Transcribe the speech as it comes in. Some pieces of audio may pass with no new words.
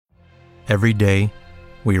Every day,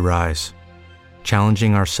 we rise,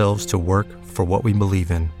 challenging ourselves to work for what we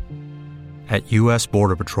believe in. At U.S.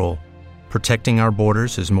 Border Patrol, protecting our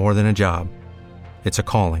borders is more than a job. It's a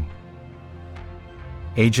calling.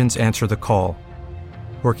 Agents answer the call,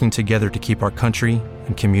 working together to keep our country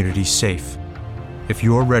and communities safe. If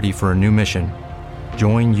you're ready for a new mission,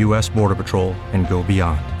 join U.S. Border Patrol and go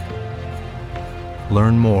beyond.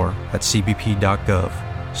 Learn more at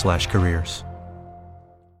cbp.gov/careers.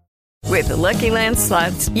 With the Lucky Land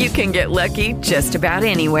Slots, you can get lucky just about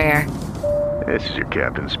anywhere. This is your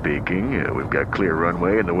captain speaking. We've got clear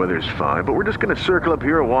runway and the weather's fine, but we're just going to circle up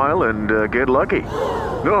here a while and get lucky.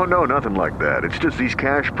 No, nothing like that. It's just these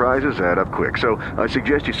cash prizes add up quick. So I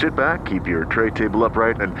suggest you sit back, keep your tray table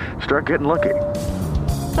upright, and start getting lucky.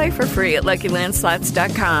 Play for free at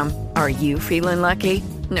LuckyLandSlots.com. Are you feeling lucky?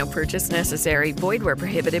 No purchase necessary. Void where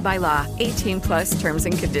prohibited by law. 18+ terms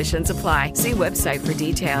and conditions apply. See website for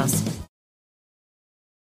details.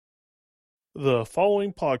 The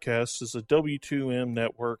following podcast is a W2M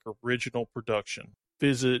Network original production.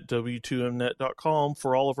 Visit W2Mnet.com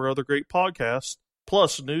for all of our other great podcasts,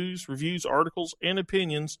 plus news, reviews, articles, and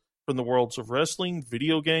opinions from the worlds of wrestling,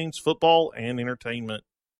 video games, football, and entertainment.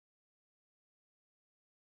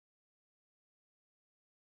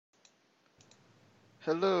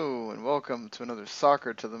 Hello, and welcome to another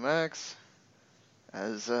Soccer to the Max.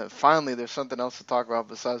 As finally there's something else to talk about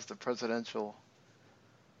besides the presidential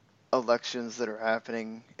elections that are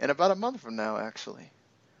happening in about a month from now, actually.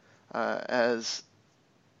 As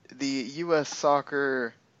the U.S.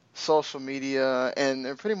 soccer social media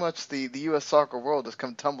and pretty much the U.S. soccer world has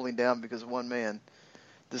come tumbling down because one man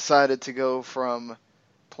decided to go from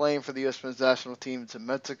playing for the U.S. men's national team to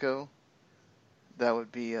Mexico. That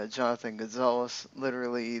would be Jonathan Gonzalez.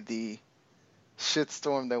 Literally the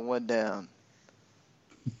shitstorm that went down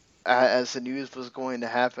as the news was going to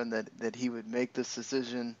happen that he would make this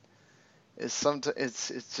decision is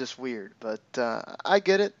it's just weird. But I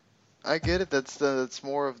get it. That's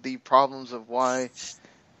more of the problems of why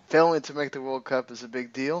failing to make the World Cup is a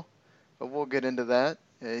big deal. But we'll get into that.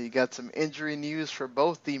 You got some injury news for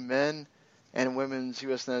both the men and women's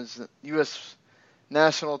U.S.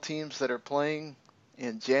 national teams that are playing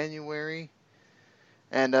in January.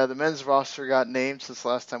 And the men's roster got named since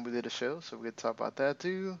last time we did a show, so we could talk about that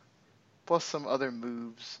too. Plus some other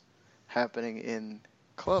moves happening in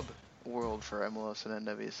club world for MLS and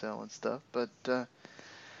NWSL and stuff. But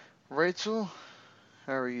Rachel,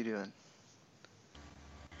 how are you doing?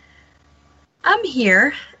 I'm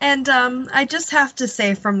here, and I just have to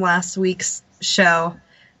say from last week's show,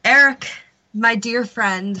 Eric, my dear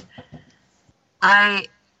friend, I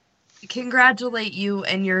congratulate you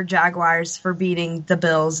and your Jaguars for beating the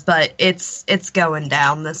Bills, but it's going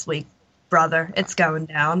down this week, brother. It's going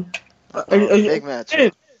down. Big match.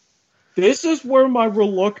 This is where my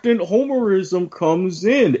reluctant homerism comes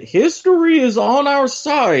in. History is on our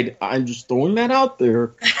side. I'm just throwing that out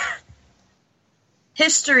there.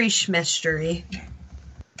 History schmistery.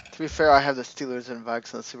 To be fair, I have the Steelers and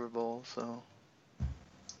Vikes in the Super Bowl, so...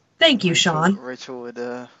 Thank you, Sean. Rachel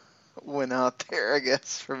would win out there, I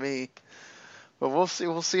guess, for me. But we'll see.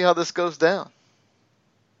 We'll see how this goes down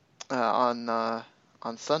on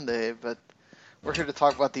Sunday. But we're here to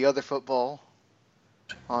talk about the other football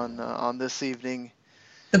on this evening.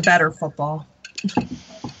 The better football.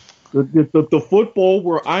 The football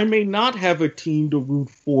where I may not have a team to root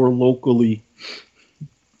for locally.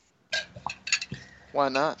 Why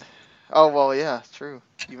not? Oh, well, yeah, true.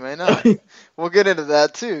 You may not. We'll get into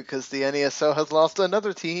that, too, because the NESL has lost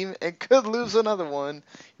another team and could lose another one,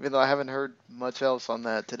 even though I haven't heard much else on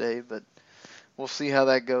that today, but we'll see how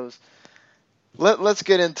that goes. Let's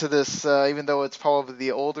get into this, even though it's probably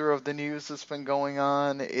the older of the news that's been going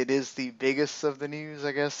on. It is the biggest of the news,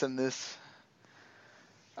 I guess, in this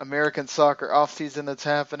American soccer offseason that's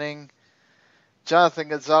happening. Jonathan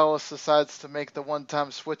Gonzalez decides to make the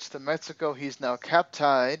one-time switch to Mexico. He's now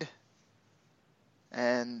cap-tied.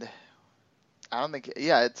 And I don't think,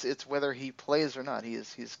 it's whether he plays or not.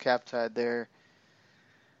 He's cap-tied there.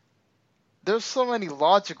 There's so many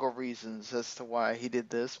logical reasons as to why he did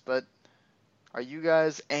this, but are you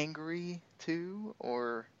guys angry too,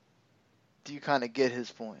 or do you kind of get his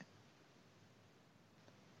point?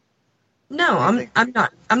 No,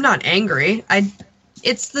 I'm not angry.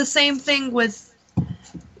 It's the same thing with,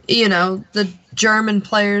 the German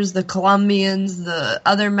players, the Colombians, the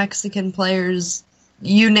other Mexican players,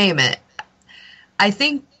 you name it. I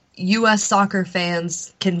think U.S. soccer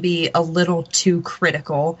fans can be a little too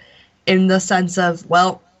critical in the sense of,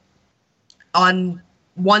 well, on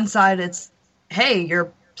one side it's, hey,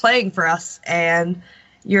 you're playing for us and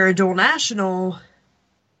you're a dual national,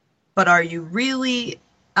 but are you really,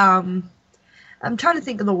 I'm trying to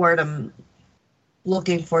think of the word I'm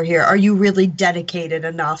looking for here. Are you really dedicated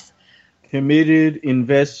enough? Committed,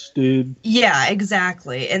 invested. Yeah,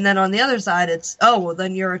 exactly. And then on the other side, it's, oh, well,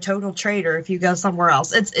 then you're a total traitor if you go somewhere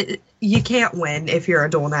else. You can't win if you're a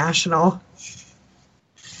dual national.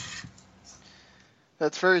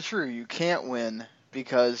 That's very true. You can't win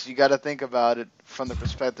because you got to think about it from the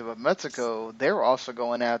perspective of Mexico. They're also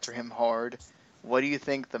going after him hard. What do you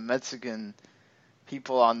think the Mexican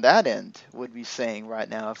people on that end would be saying right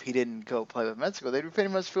now if he didn't go play with Mexico? They'd be pretty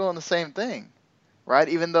much feeling the same thing, right?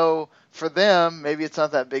 Even though for them, maybe it's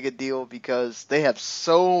not that big a deal because they have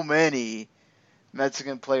so many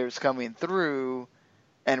Mexican players coming through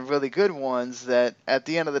and really good ones that at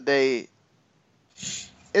the end of the day,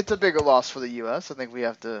 it's a bigger loss for the U.S. I think we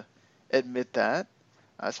have to admit that,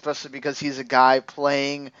 especially because he's a guy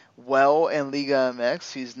playing well in Liga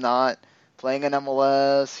MX. He's not playing in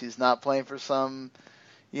MLS. He's not playing for some,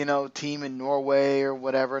 team in Norway or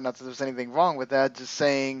whatever. Not that there's anything wrong with that. Just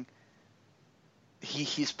saying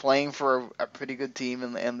he's playing for a pretty good team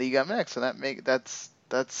in Liga MX, and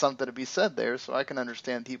that's something to be said there. So I can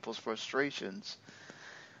understand people's frustrations.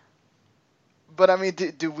 But I mean,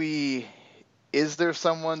 is there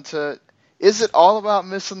someone is it all about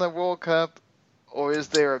missing the World Cup, or is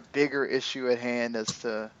there a bigger issue at hand as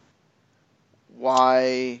to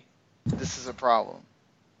why this is a problem?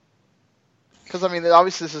 Because, I mean,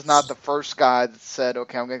 obviously this is not the first guy that said,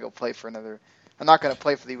 okay, I'm going to go play for I'm not going to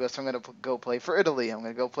play for the U.S., I'm going to go play for Italy, I'm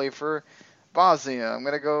going to go play for Bosnia, I'm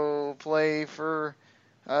going to go play for,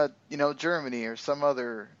 Germany or some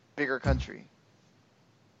other bigger country.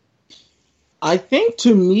 I think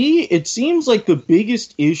to me, it seems like the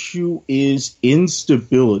biggest issue is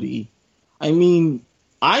instability. I mean,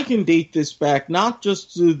 I can date this back not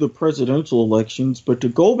just to the presidential elections, but to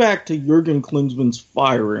go back to Jurgen Klinsmann's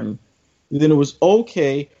firing. Then it was,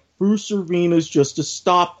 okay, Bruce Arena's just a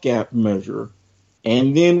stopgap measure.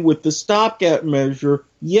 And then with the stopgap measure,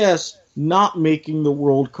 yes, not making the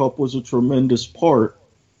World Cup was a tremendous part,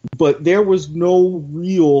 but there was no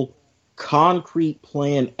real concrete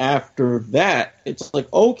plan after that. It's like,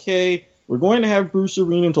 okay, we're going to have Bruce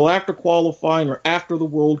Arena until after qualifying or after the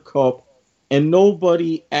World Cup, and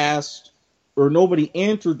nobody asked or nobody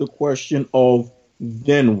answered the question of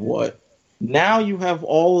then what? Now you have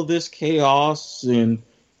all of this chaos and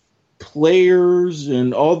players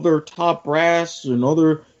and other top brass and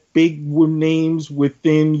other big names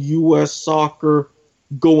within U.S. soccer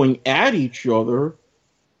going at each other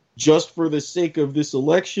just for the sake of this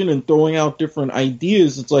election and throwing out different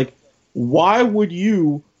ideas. It's like, why would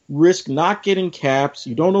you risk not getting caps?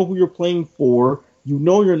 You don't know who you're playing for. You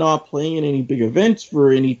know you're not playing in any big events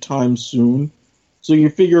for any time soon. So you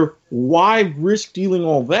figure, why risk dealing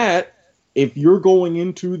all that if you're going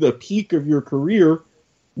into the peak of your career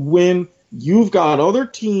when you've got other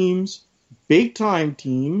teams, big-time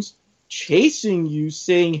teams, chasing you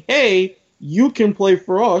saying, hey, you can play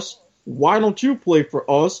for us. Why don't you play for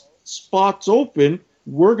us? Spots open.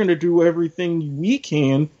 We're going to do everything we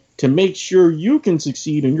can to make sure you can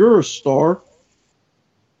succeed and you're a star.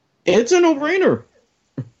 It's a no-brainer.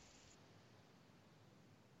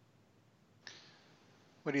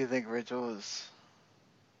 What do you think, Rachel? Is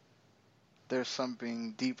there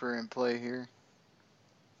something deeper in play here?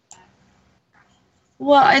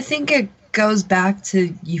 Well, I think it goes back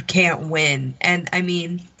to you can't win. And, I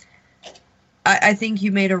mean, I think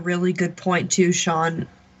you made a really good point, too, Sean.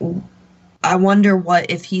 I wonder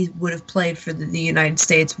what if he would have played for the United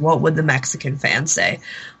States, what would the Mexican fans say?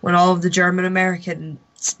 When all of the German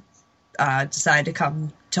Americans decided to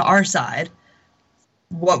come to our side,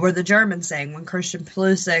 what were the Germans saying? When Christian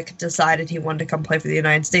Pulisic decided he wanted to come play for the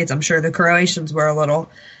United States, I'm sure the Croatians were a little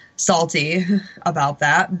salty about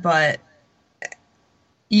that, but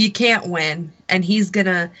you can't win, and he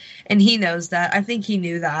knows that. I think he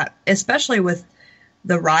knew that, especially with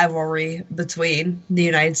the rivalry between the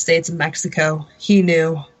United States and Mexico. He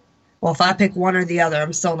knew, well, if I pick one or the other,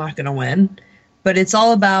 I'm still not going to win. But it's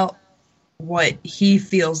all about what he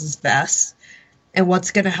feels is best and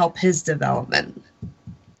what's going to help his development.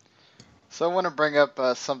 So I want to bring up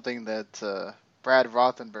something that Brad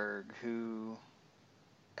Rothenberg, who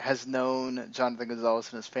has known Jonathan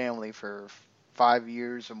Gonzalez and his family for 5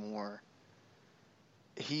 years or more,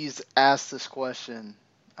 he's asked this question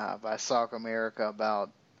by Soccer America about,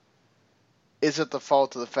 is it the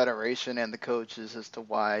fault of the federation and the coaches as to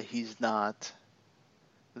why he's not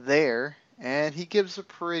there? And he gives a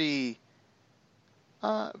pretty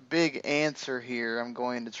big answer here. I'm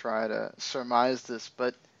going to try to surmise this,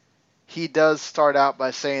 but he does start out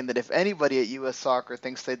by saying that if anybody at U.S. Soccer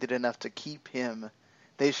thinks they did enough to keep him,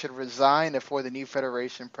 they should resign before the new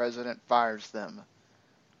federation president fires them.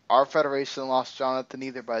 Our federation lost Jonathan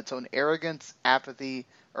either by its own arrogance, apathy,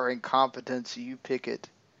 or incompetence. You pick it.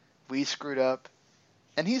 We screwed up,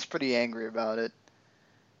 and he's pretty angry about it.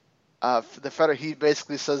 He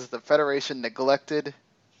basically says that the federation neglected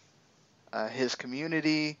his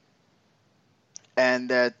community, and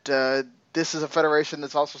that this is a federation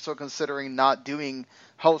that's also still considering not doing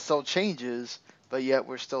wholesale changes, but yet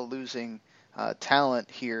we're still losing talent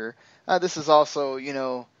here. This is also,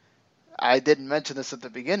 I didn't mention this at the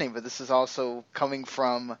beginning, but this is also coming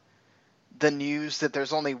from the news that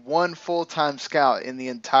there's only one full-time scout in the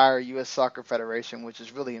entire U.S. Soccer Federation, which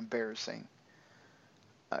is really embarrassing.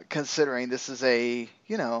 Considering this is a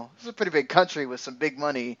pretty big country with some big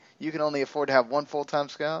money, you can only afford to have one full-time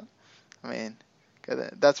scout. I mean,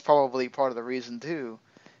 that's probably part of the reason too.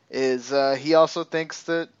 Is he also thinks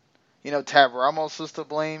that Tab Ramos is to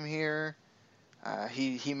blame here.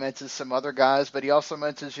 He mentions some other guys, but he also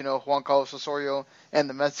mentions Juan Carlos Osorio and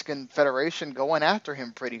the Mexican Federation going after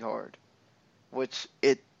him pretty hard, which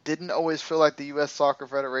it didn't always feel like the U.S. Soccer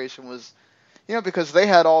Federation was, because they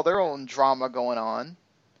had all their own drama going on,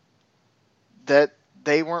 that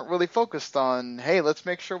they weren't really focused on, hey, let's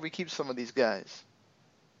make sure we keep some of these guys.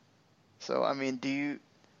 So, I mean, do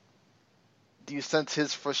you sense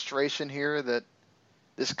his frustration here that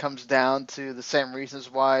this comes down to the same reasons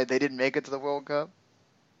why they didn't make it to the World Cup?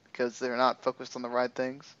 Because they're not focused on the right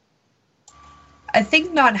things? I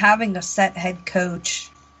think not having a set head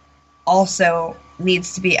coach also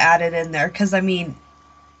needs to be added in there. Because, I mean,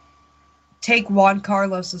 take Juan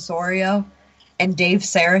Carlos Osorio and Dave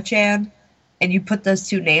Sarachan, and you put those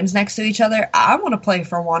two names next to each other. I want to play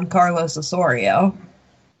for Juan Carlos Osorio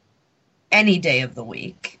any day of the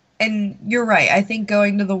week. And you're right. I think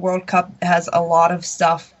going to the World Cup has a lot of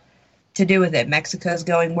stuff to do with it. Mexico's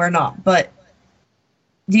going, we're not. But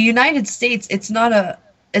the United States, it's not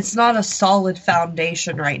a solid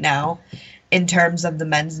foundation right now in terms of the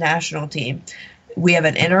men's national team. We have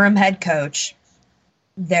an interim head coach.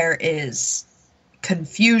 There is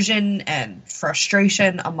confusion and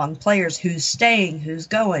frustration among players. Who's staying, who's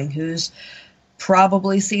going, who's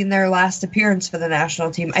probably seen their last appearance for the national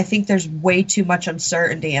team. I think there's way too much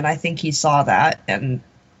uncertainty, and I think he saw that and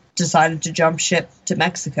decided to jump ship to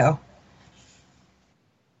Mexico.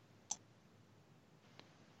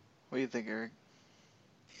 What do you think, Eric?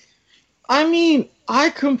 I mean, I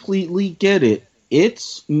completely get it.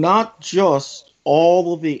 It's not just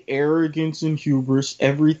all of the arrogance and hubris,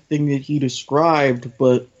 everything that he described,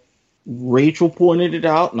 but Rachel pointed it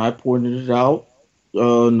out, and I pointed it out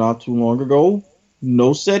not too long ago.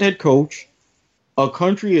 No set head coach. A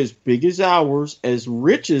country as big as ours, as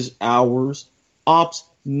rich as ours, opts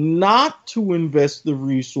not to invest the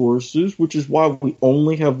resources, which is why we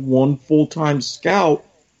only have one full-time scout.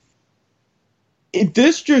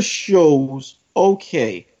 This just shows,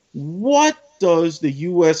 okay, what does the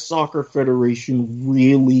U.S. Soccer Federation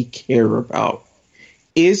really care about?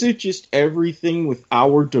 Is it just everything with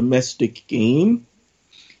our domestic game?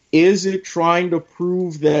 Is it trying to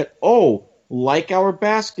prove that, like our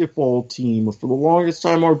basketball team, or for the longest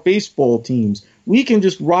time our baseball teams, we can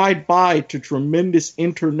just ride by to tremendous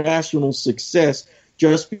international success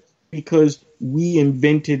just because we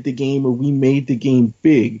invented the game or we made the game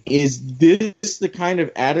big? Is this the kind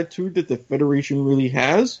of attitude that the Federation really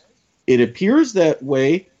has? It appears that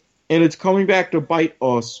way, and it's coming back to bite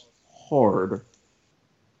us hard.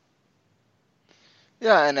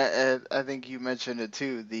 Yeah, and I think you mentioned it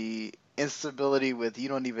too, the instability with you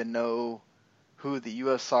don't even know who the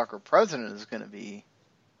U.S. soccer president is going to be.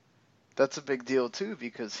 That's a big deal too,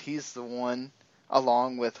 because he's the one,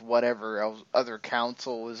 along with whatever else, other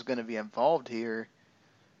council is going to be involved here,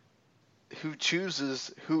 who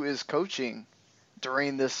chooses who is coaching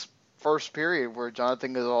during this first period where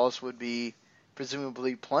Jonathan Gonzalez would be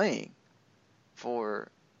presumably playing for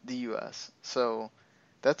the U.S. So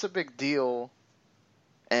that's a big deal.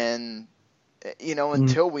 And,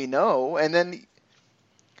 until we know, and then,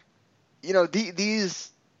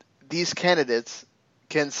 these candidates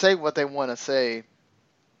can say what they want to say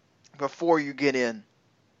before you get in,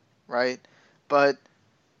 right? But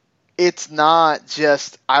it's not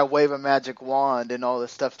just I wave a magic wand and all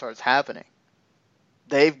this stuff starts happening.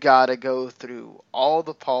 They've got to go through all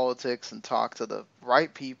the politics and talk to the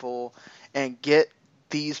right people and get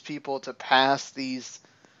these people to pass these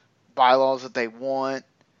bylaws that they want,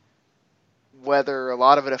 whether a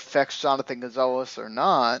lot of it affects Jonathan Gonzalez or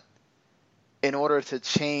not, in order to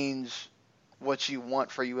change what you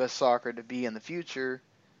want for U.S. soccer to be in the future.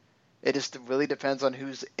 It just really depends on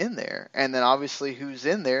who's in there. And then obviously who's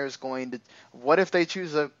in there is going to... What if they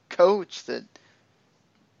choose a coach that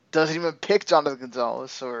doesn't even pick Jonathan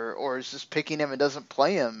Gonzalez or is just picking him and doesn't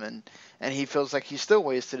play him, and he feels like he's still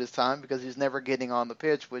wasted his time because he's never getting on the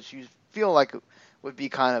pitch, which you feel like it would be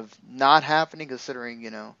kind of not happening considering,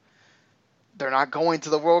 they're not going to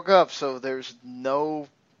the World Cup, so there's no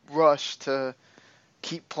rush to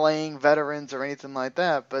keep playing veterans or anything like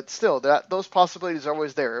that. But still, those possibilities are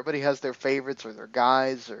always there. Everybody has their favorites or their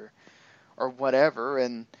guys or whatever,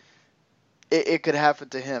 and it could happen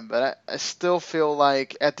to him. But I still feel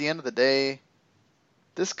like at the end of the day,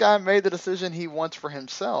 this guy made the decision he wants for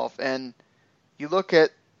himself. And you look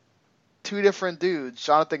at two different dudes,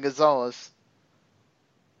 Jonathan Gonzalez,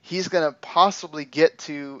 he's going to possibly get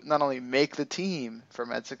to not only make the team for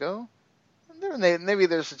Mexico, maybe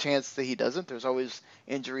there's a chance that he doesn't. There's always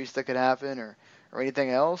injuries that could happen or anything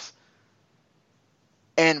else.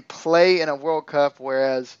 And play in a World Cup,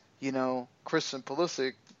 whereas, Christian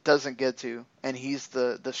Pulisic doesn't get to, and he's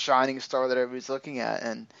the shining star that everybody's looking at.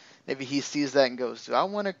 And maybe he sees that and goes, do I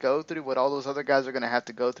want to go through what all those other guys are going to have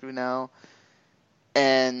to go through now?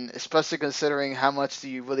 And especially considering how much do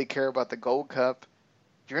you really care about the Gold Cup,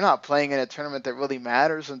 you're not playing in a tournament that really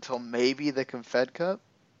matters until maybe the Confed Cup,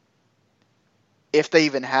 if they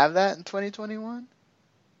even have that in 2021.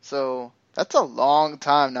 So that's a long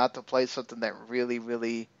time not to play something that really,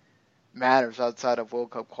 really matters outside of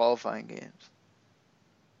World Cup qualifying games.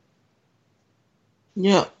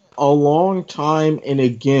 Yeah, a long time, and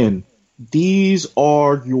again, these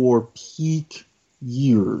are your peak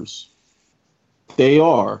years. They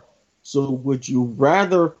are. So would you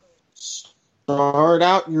rather start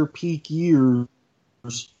out your peak years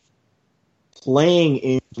playing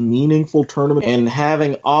in a meaningful tournament and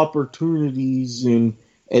having opportunities in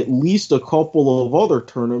at least a couple of other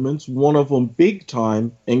tournaments, one of them big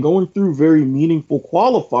time, and going through very meaningful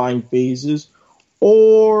qualifying phases,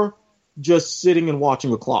 or just sitting and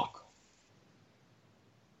watching the clock?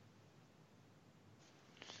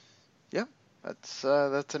 Yeah, that's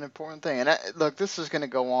an important thing. And look, this is going to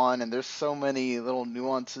go on, and there's so many little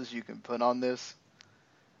nuances you can put on this,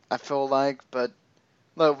 I feel like. But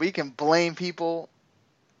look, we can blame people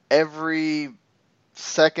every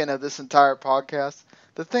second of this entire podcast.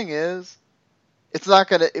 The thing is, it's not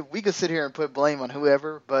going to, we could sit here and put blame on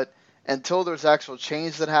whoever, but until there's actual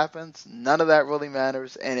change that happens, none of that really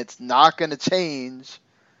matters, and it's not going to change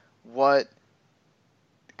what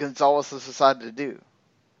Gonzalez has decided to do.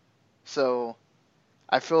 So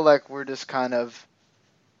I feel like we're just kind of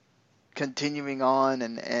continuing on,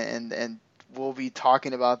 and we'll be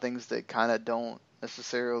talking about things that kind of don't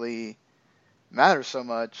necessarily matter so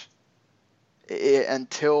much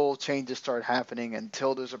until changes start happening,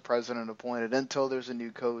 until there's a president appointed, until there's a new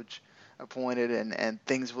coach appointed, and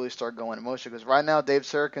things really start going in motion. Because right now, Dave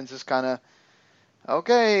Sarachan's just kind of,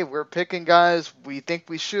 okay, we're picking guys we think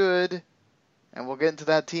we should, and we'll get into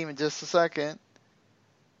that team in just a second.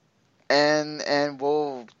 And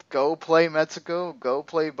we'll go play Mexico, go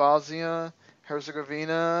play Bosnia,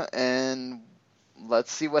 Herzegovina, and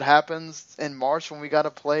let's see what happens in March when we got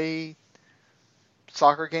to play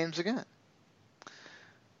soccer games again.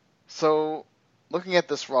 So, looking at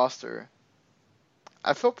this roster,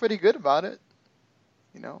 I feel pretty good about it.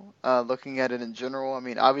 Looking at it in general, I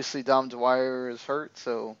mean, obviously Dom Dwyer is hurt,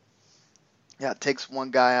 so yeah, it takes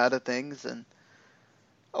one guy out of things, and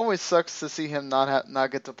always sucks to see him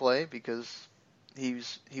not get to play because he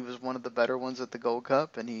was one of the better ones at the Gold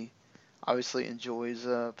Cup, and he obviously enjoys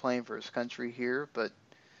playing for his country here. But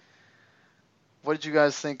what did you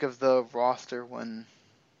guys think of the roster when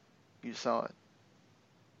you saw it?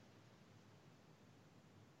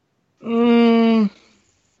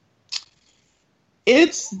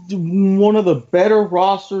 It's one of the better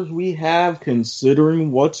rosters we have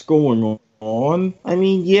considering what's going on. I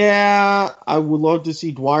mean, yeah, I would love to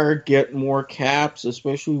see Dwyer get more caps,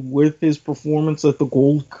 especially with his performance at the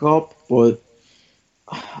Gold Cup, but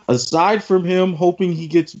aside from him hoping he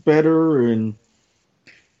gets better and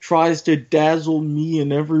tries to dazzle me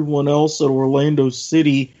and everyone else at Orlando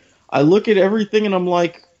City, I look at everything and I'm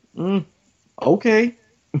like, okay.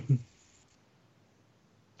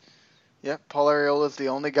 Yeah, Paul Arriola is the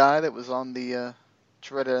only guy that was on the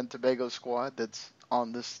Trinidad and Tobago squad that's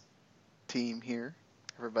on this team here.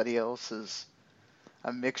 Everybody else is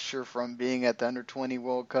a mixture from being at the Under-20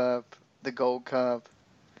 World Cup, the Gold Cup,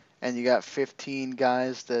 and you got 15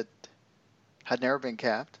 guys that had never been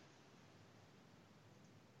capped.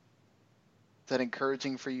 Is that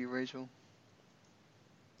encouraging for you, Rachel?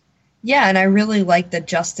 Yeah, and I really like that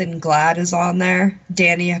Justin Glad is on there.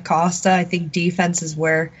 Danny Acosta. I think defense is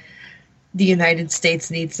where the United States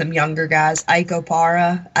needs some younger guys. Ike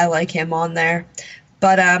Opara, I like him on there.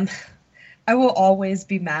 But I will always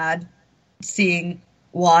be mad seeing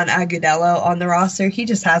Juan Agudelo on the roster. He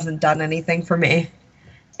just hasn't done anything for me.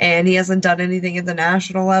 And he hasn't done anything at the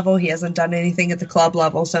national level. He hasn't done anything at the club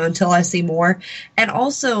level. So until I see more. And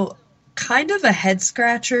also, kind of a head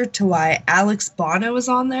scratcher to why Alex Bono is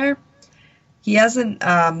on there. He hasn't,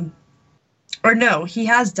 or no, he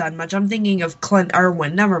has done much. I'm thinking of Clint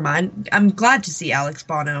Irwin. Never mind. I'm glad to see Alex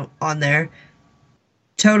Bono on there.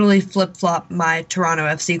 Totally flip-flop my Toronto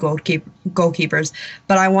FC goalkeepers.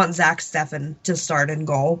 But I want Zach Steffen to start in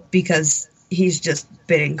goal because he's just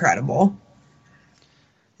been incredible.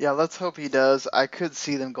 Yeah, let's hope he does. I could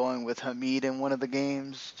see them going with Hamid in one of the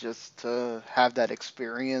games just to have that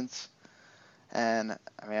experience. And,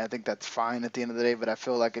 I mean, I think that's fine at the end of the day, but I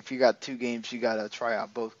feel like if you got 2 games, you got to try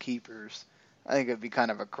out both keepers. I think it'd be kind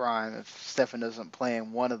of a crime if Steffen doesn't play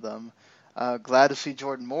in one of them. Glad to see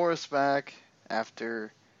Jordan Morris back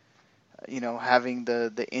after, having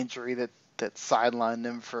the injury that sidelined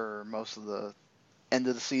him for most of the end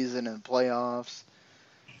of the season and playoffs.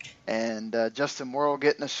 And Justin Morrow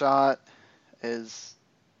getting a shot is,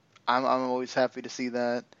 I'm always happy to see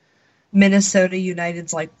that. Minnesota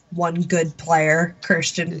United's one good player,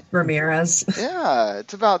 Christian Ramirez. Yeah,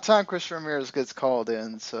 it's about time Christian Ramirez gets called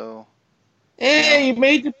in. So, hey, he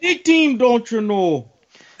made the big team, don't you know?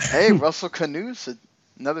 Hey, Russell Canoes,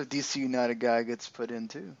 another DC United guy, gets put in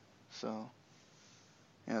too. So,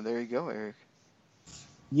 there you go, Eric.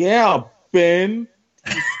 Yeah, Ben.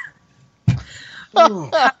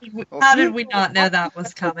 How did we not know that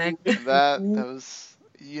was coming? That was,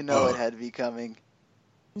 it had to be coming.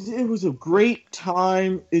 It was a great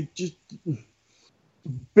time.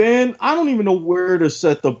 Ben, I don't even know where to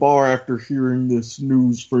set the bar after hearing this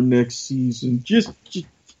news for next season.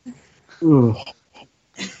 Ugh.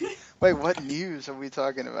 Wait, what news are we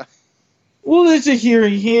talking about? Well, it's to hear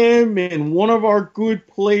him and one of our good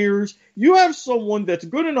players. You have someone that's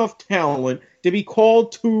good enough talent to be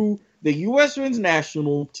called to the U.S. men's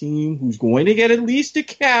national team who's going to get at least a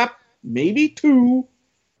cap, maybe 2.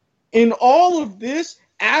 In all of this,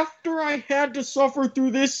 after I had to suffer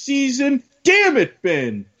through this season, damn it,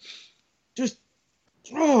 Ben.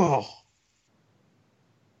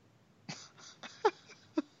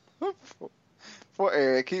 Poor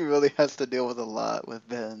Eric, he really has to deal with a lot with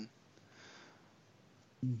Ben.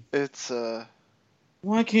 It's,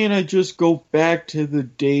 Why can't I just go back to the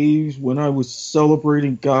days when I was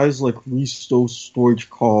celebrating guys like Risto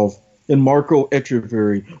Stoichkov and Marco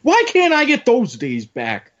Echeverri? Why can't I get those days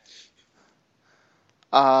back?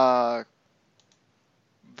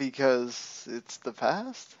 Because it's the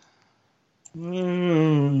past?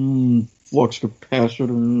 Flux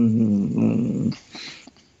capacitor.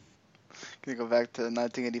 Can you go back to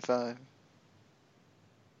 1985?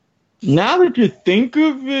 Now that you think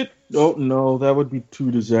of it, oh no, that would be too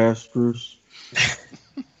disastrous.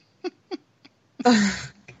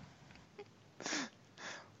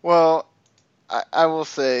 Well, I will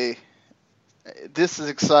say this is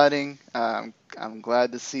exciting. I'm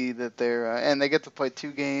glad to see that they're and they get to play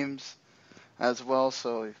 2 games as well.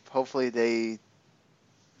 So hopefully they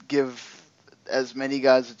give as many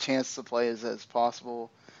guys a chance to play as possible.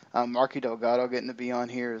 Marky Delgado getting to be on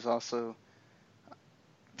here is also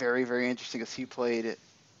very, very interesting because he played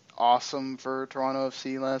awesome for Toronto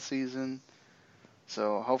FC last season.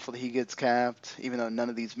 So hopefully he gets capped, even though none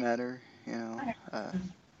of these matter,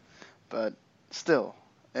 but still,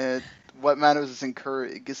 what matters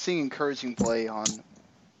is seeing encouraging play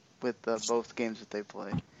with both games that they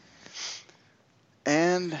play.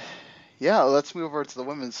 And yeah, let's move over to the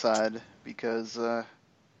women's side because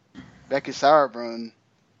Becky Sauerbrunn,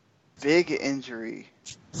 big injury,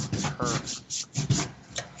 her.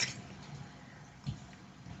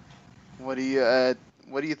 What do you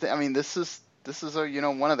think? I mean, this is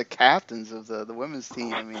one of the captains of the women's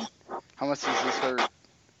team. I mean, how much does this hurt,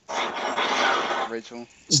 Rachel?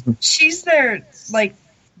 She's their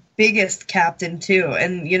biggest captain too,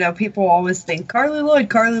 and people always think Carly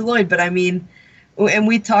Lloyd, but I mean, and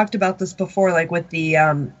we talked about this before, with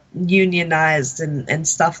the unionized and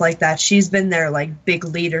stuff like that. She's been their big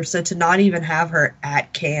leader, so to not even have her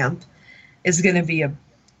at camp is going to be a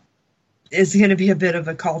bit of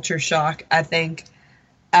a culture shock, I think.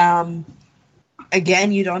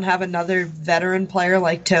 Again, you don't have another veteran player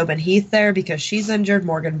like Tobin Heath there because she's injured.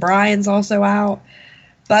 Morgan Bryan's also out.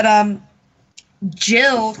 But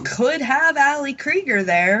Jill could have Allie Krieger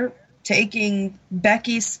there taking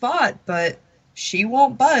Becky's spot, but she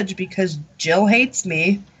won't budge because Jill hates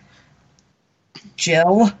me.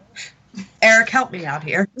 Jill. Eric, help me out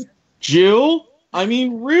here. Jill? I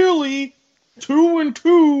mean, really? 2 and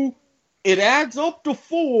 2? It adds up to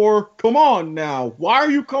 4. Come on now. Why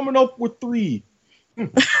are you coming up with 3?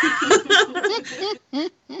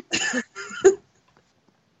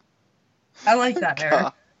 I like that,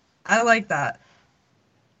 Eric. I like that.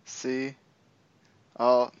 See?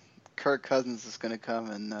 Oh, Kirk Cousins is going to come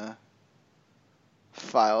and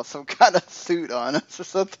file some kind of suit on us or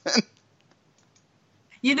something.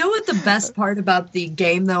 You know what the best part about the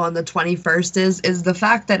game, though, on the 21st is the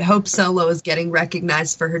fact that Hope Solo is getting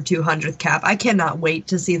recognized for her 200th cap. I cannot wait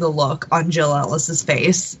to see the look on Jill Ellis's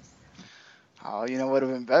face. Oh, you know what would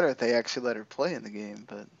have been better if they actually let her play in the game,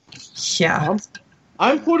 but... Yeah.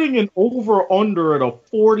 I'm putting an over-under at a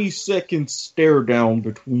 40-second stare down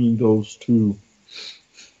between those two.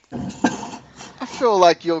 I feel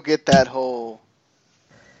like you'll get that whole,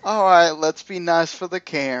 alright, let's be nice for the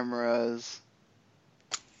cameras.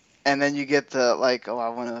 And then you get the, like, oh, I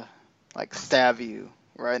want to, like, stab you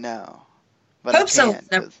right now. But Hope Solo's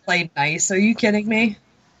never played nice. Are you kidding me?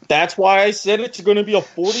 That's why I said it's going to be a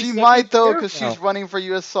 40-second She might, though, because she's running for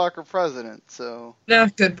U.S. soccer president, so... No,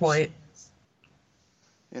 good point.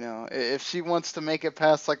 You know, if she wants to make it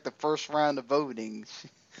past, like, the first round of voting,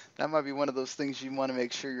 that might be one of those things you want to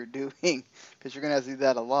make sure you're doing, because you're going to have to do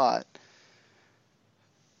that a lot.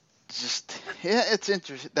 Just, yeah, it's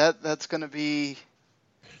interesting. That's going to be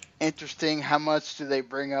interesting. How much do they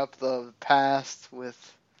bring up the past with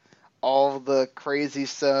all the crazy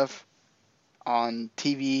stuff on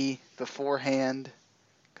TV beforehand?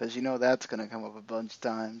 Because you know that's going to come up a bunch of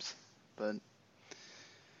times. But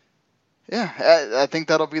yeah, I think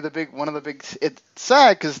that'll be one of the big. It's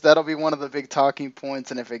sad because that'll be one of the big talking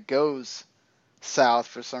points, and if it goes south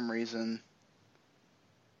for some reason,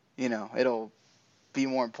 you know, it'll be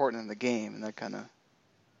more important in the game, and that kind of,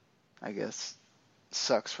 I guess,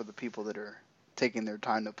 sucks for the people that are taking their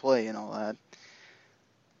time to play and all that.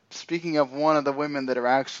 Speaking of one of the women that are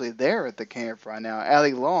actually there at the camp right now,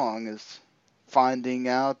 Allie Long is finding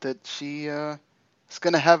out that she is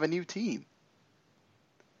going to have a new team.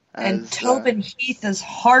 And Tobin Heath is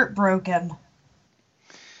heartbroken.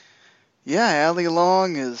 Yeah, Allie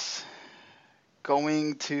Long is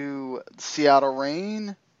going to Seattle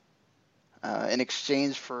Reign in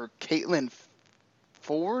exchange for Caitlin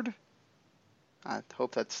Ford. I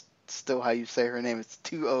hope that's still how you say her name. It's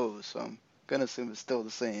 2 O's, so I'm going to assume it's still the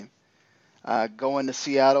same. Going to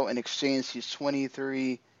Seattle in exchange. She's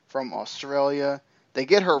 23 from Australia. They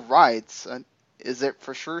get her rights. Is it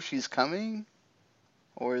for sure she's coming?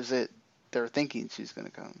 Or is it they're thinking she's going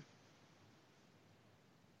to come?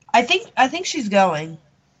 I think she's going.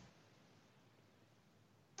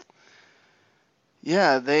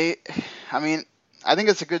 Yeah, I think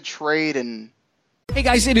it's a good trade, and Hey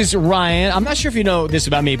guys, it is Ryan. I'm not sure if you know this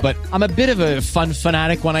about me, but I'm a bit of a fun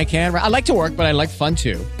fanatic when I can. I like to work, but I like fun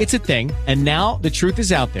too. It's a thing. And now the truth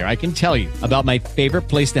is out there. I can tell you about my favorite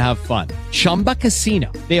place to have fun. Chumba Casino.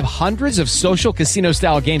 They have hundreds of social casino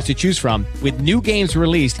style games to choose from with new games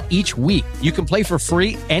released each week. You can play for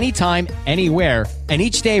free anytime, anywhere. And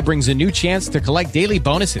each day brings a new chance to collect daily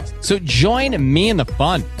bonuses. So join me in the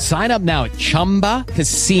fun. Sign up now at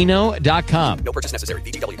ChumbaCasino.com. No purchase necessary.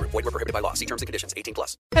 VGW Group. Void where prohibited by law. See terms and conditions.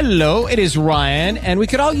 18+. Hello, it is Ryan, and we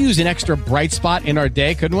could all use an extra bright spot in our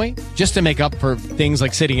day, couldn't we? Just to make up for things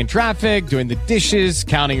like sitting in traffic, doing the dishes,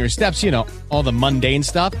 counting your steps, you know, all the mundane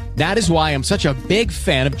stuff. That is why I'm such a big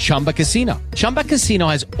fan of Chumba Casino. Chumba Casino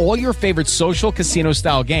has all your favorite social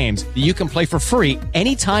casino-style games that you can play for free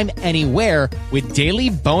anytime, anywhere with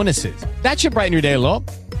daily bonuses. That should brighten your day a little.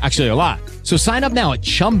 Actually, a lot. So sign up now at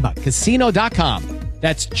ChumbaCasino.com.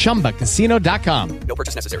 That's ChumbaCasino.com. No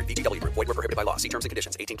purchase necessary. VGW Group. Void where prohibited by law. See terms and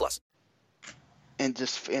conditions. 18+. And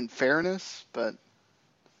just in fairness, but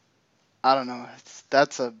I don't know.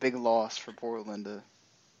 That's a big loss for Portland to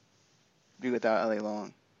be without LA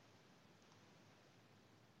Long.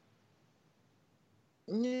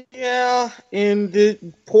 Yeah,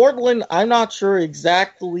 in Portland, I'm not sure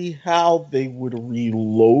exactly how they would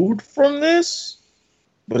reload from this,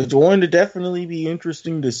 but it's going to definitely be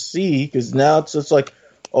interesting to see, because now it's just like,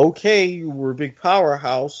 okay, you were a big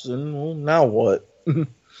powerhouse, and well, now what? It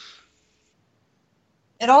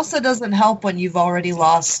also doesn't help when you've already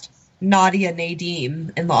lost Nadia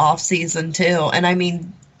Nadim in the offseason, too. And I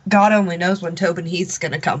mean, God only knows when Tobin Heath's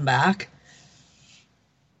going to come back.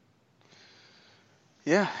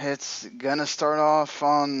 Yeah, it's going to start off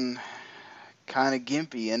on kind of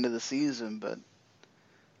gimpy end of the season, but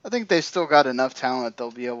I think they've still got enough talent they'll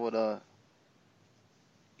be able to,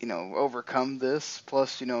 you know, overcome this.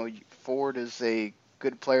 Plus, you know, Ford is a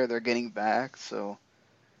good player they're getting back, so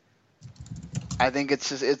I think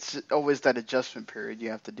it's always that adjustment period you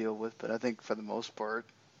have to deal with, but I think for the most part,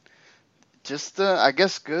 just I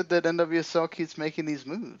guess good that NWSL keeps making these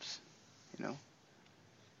moves, you know.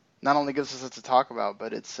 not only gives us something to talk about,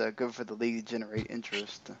 but it's good for the league to generate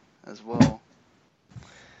interest as well.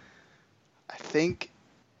 I think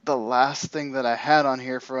the last thing that I had on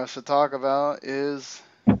here for us to talk about is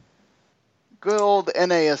good old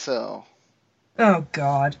NASL. Oh,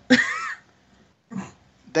 God.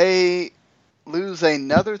 They lose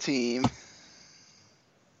another team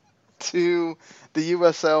to the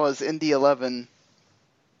USL as Indy 11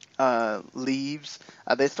 leaves.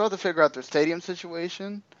 They still have to figure out their stadium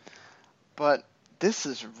situation, but this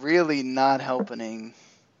is really not helping.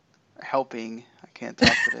 I can't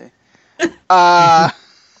talk today.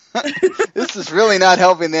 This is really not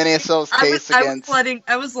helping the NASL's case against.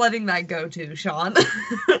 I was letting that go too, Sean.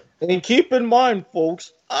 And keep in mind,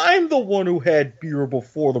 folks, I'm the one who had beer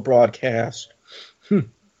before the broadcast. It's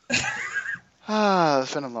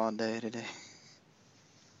been a long day today.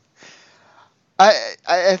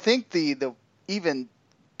 I think the even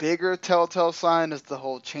bigger telltale sign is the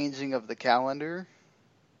whole changing of the calendar.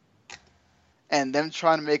 And them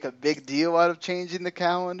trying to make a big deal out of changing the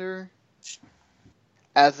calendar.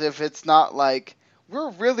 As if it's not like,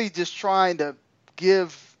 we're really just trying to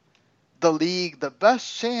give the league the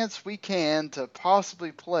best chance we can to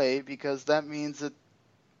possibly play, because that means that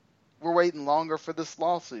we're waiting longer for this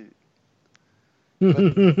lawsuit.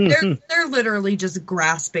 They're literally just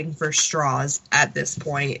grasping for straws at this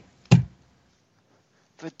point.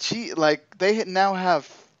 But they now have,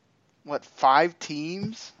 5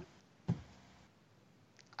 teams?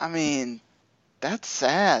 I mean, that's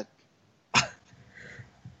sad.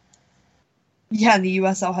 Yeah, and the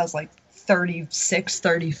USL has 36,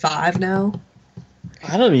 35 now.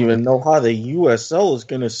 I don't even know how the USL is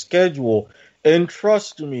going to schedule. And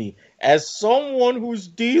trust me, as someone who's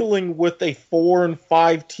dealing with a 4 and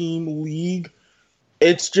 5 team league,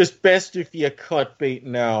 it's just best if you cut bait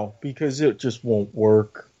now, because it just won't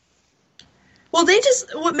work. Well,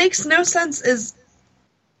 what makes no sense is,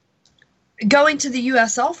 going to the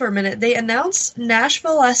USL for a minute, they announced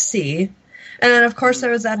Nashville SC, and then of course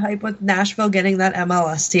there was that hype with Nashville getting that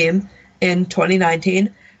MLS team in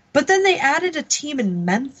 2019, but then they added a team in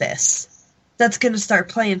Memphis that's going to start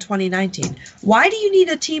playing 2019. Why do you need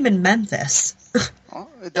a team in Memphis? Well,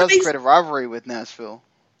 it does create a rivalry with Nashville.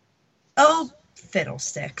 Oh,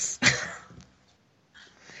 fiddlesticks.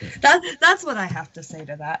 That's what I have to say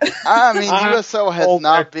to that. I mean, USL has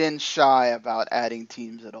not been shy about adding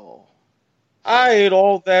teams at all. I ate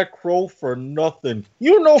all that crow for nothing.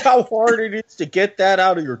 You know how hard it is to get that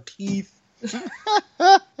out of your teeth?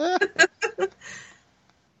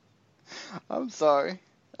 I'm sorry.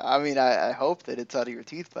 I mean, I hope that it's out of your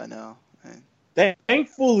teeth by now.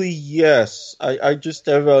 Thankfully, yes. I just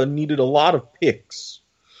have needed a lot of picks.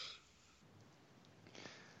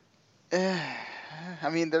 I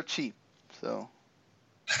mean, they're cheap, so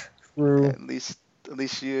True. At least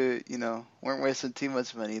you weren't wasting too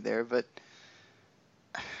much money there. But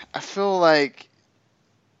I feel like,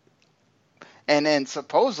 and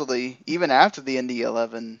supposedly even after the Indy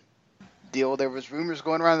 11 deal, there was rumors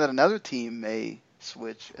going around that another team may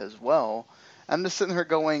switch as well. I'm just sitting here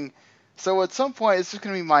going, so at some point it's just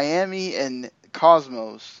going to be Miami and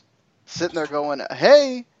Cosmos sitting there going,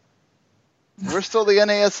 hey, we're still the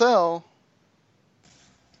NASL.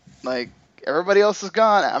 Everybody else is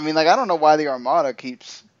gone. I mean, I don't know why the Armada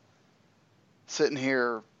keeps sitting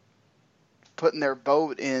here putting their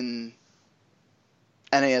boat in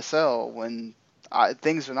NASL when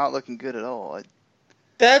things are not looking good at all.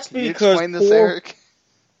 That's Can you because explain this, Eric?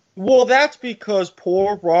 Well, that's because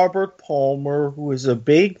poor Robert Palmer, who is a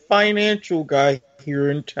big financial guy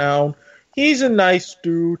here in town, he's a nice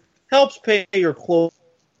dude, helps pay your closing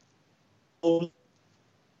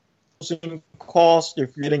cost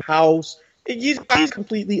if you're getting a house. He's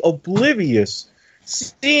completely oblivious.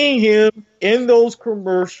 Seeing him in those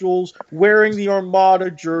commercials, wearing the Armada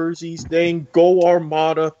jerseys, saying, "Go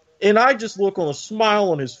Armada," and I just look on a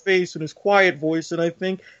smile on his face and his quiet voice, and I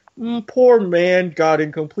think, poor man got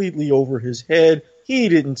in completely over his head. He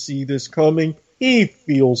didn't see this coming. He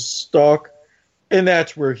feels stuck, and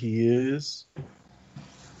that's where he is.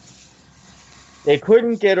 They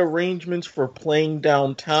couldn't get arrangements for playing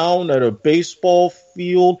downtown at a baseball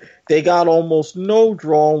field. They got almost no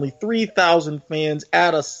draw, only 3,000 fans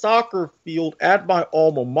at a soccer field at my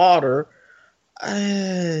alma mater.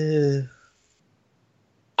 I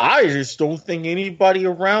just don't think anybody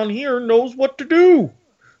around here knows what to do.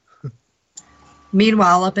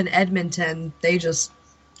 Meanwhile, up in Edmonton, they just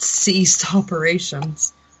ceased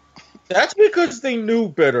operations. That's because they knew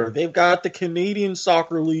better. They've got the Canadian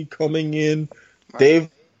Soccer League coming in. They've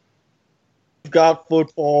got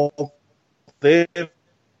football. They've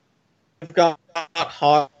got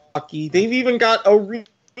hockey. They've even got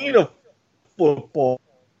need a football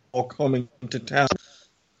coming to town.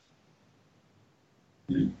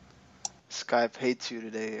 Skype hates you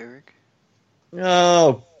today, Eric.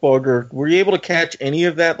 Oh, bugger. Were you able to catch any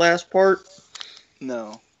of that last part?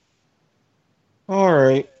 No.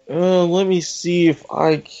 Alright. Let me see if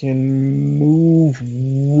I can move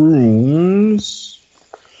rooms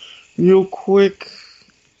real quick.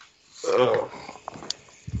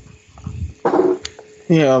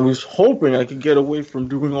 Yeah, I was hoping I could get away from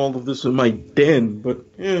doing all of this in my den, but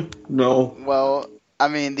no. Well, I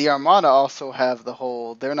mean, the Armada also have the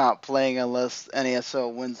whole, they're not playing unless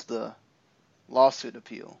NASL wins the lawsuit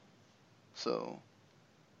appeal. So.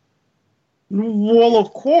 Well,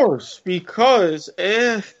 of course, because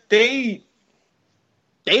they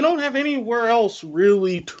don't have anywhere else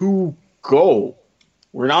really to go.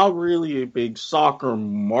 We're not really a big soccer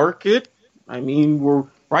market. I mean, we're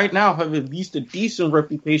right now have at least a decent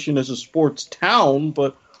reputation as a sports town,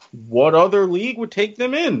 but what other league would take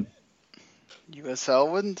them in?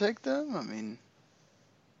 USL wouldn't take them? I mean...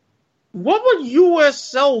 What would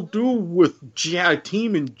USL do with a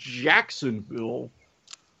team in Jacksonville?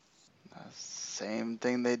 Same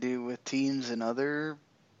thing they do with teams in other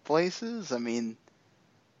places. I mean,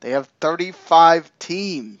 they have 35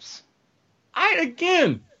 teams.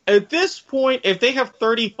 At this point, if they have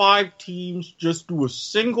 35 teams, just do a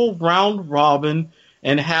single round robin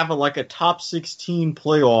and have a top 16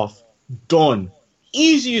 playoff. Done.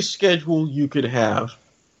 Easiest schedule you could have.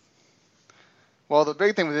 Well, the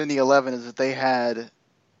big thing within the 11 is that they had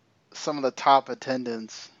some of the top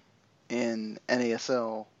attendance in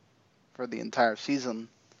NASL for the entire season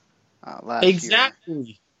last year.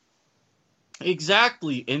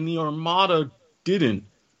 Exactly. And the Armada didn't.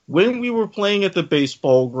 When we were playing at the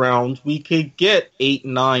baseball grounds, we could get 8,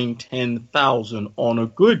 9, 10,000 on a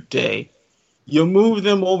good day. You move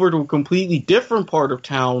them over to a completely different part of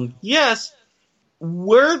town. Yes,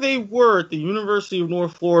 where they were at the University of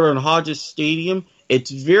North Florida and Hodges Stadium,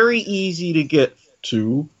 it's very easy to get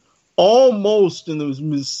to. Almost in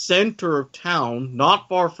the center of town, not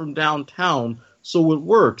far from downtown, so it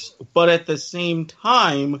works. But at the same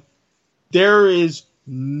time, there is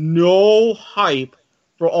no hype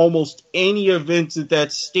for almost any events at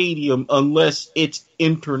that stadium unless it's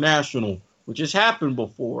international, which has happened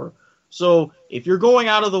before. So if you're going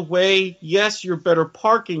out of the way, yes, you're better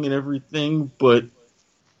parking and everything, but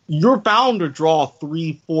you're bound to draw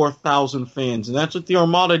 3,000-4,000 fans, and that's what the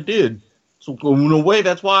Armada did. So in a way,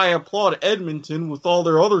 that's why I applaud Edmonton with all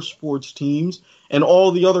their other sports teams and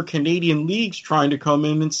all the other Canadian leagues trying to come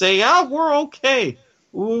in and say, we're okay.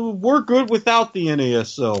 We're good without the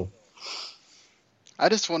NASL. I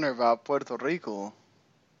just wonder about Puerto Rico.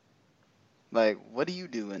 What are you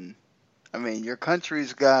doing? I mean, your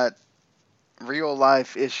country's got real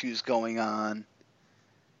life issues going on.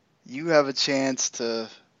 You have a chance to...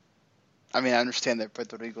 I mean, I understand that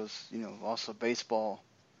Puerto Rico's, also baseball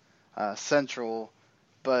central,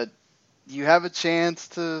 but you have a chance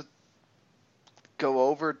to go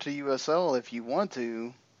over to USL if you want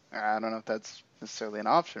to. I don't know if that's necessarily an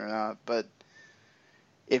option or not, but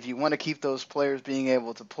if you want to keep those players being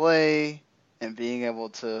able to play and being able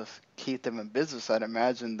to keep them in business, I'd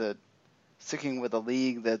imagine that sticking with a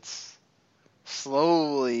league that's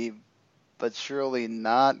slowly but surely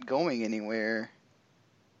not going anywhere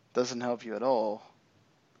doesn't help you at all.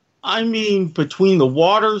 I mean, between the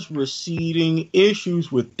waters receding,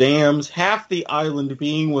 issues with dams, half the island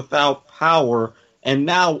being without power, and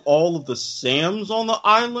now all of the SAMs on the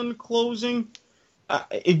island closing,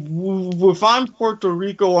 if I'm Puerto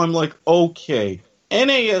Rico, I'm like, okay,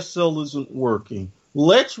 NASL isn't working.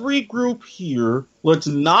 Let's regroup here. Let's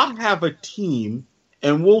not have a team,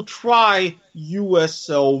 and we'll try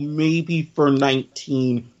USL maybe for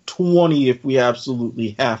 1920 if we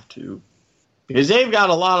absolutely have to. Because they've got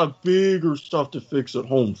a lot of bigger stuff to fix at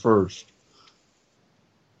home first.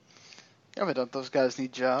 Yeah, but don't those guys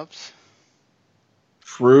need jobs?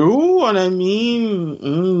 True, and I mean,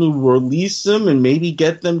 release them and maybe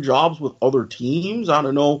get them jobs with other teams. I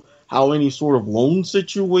don't know how any sort of loan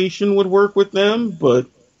situation would work with them, but...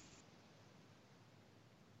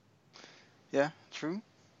 Yeah, true.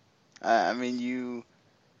 I mean,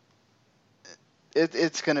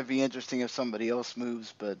 it's going to be interesting if somebody else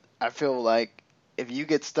moves, but I feel like if you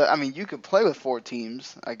get stuck... I mean, you could play with 4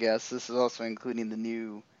 teams, I guess. This is also including the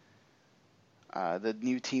new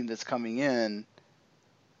team that's coming in.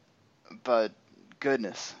 But,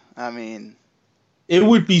 goodness, I mean... It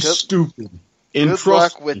would be stupid. Good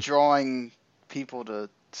luck with drawing people to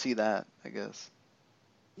see that, I guess.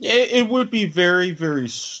 It would be very, very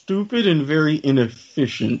stupid and very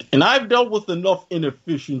inefficient. And I've dealt with enough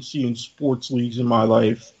inefficiency in sports leagues in my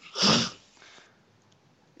life.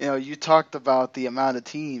 You talked about the amount of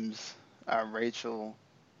teams, Rachel.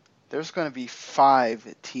 There's going to be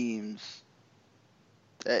 5 teams.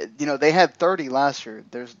 They had 30 last year.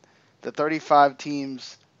 There's the 35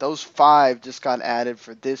 teams. Those 5 just got added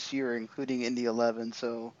for this year, including Indy 11.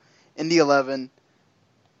 So, Indy 11,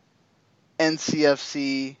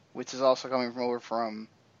 NCFC, which is also coming over from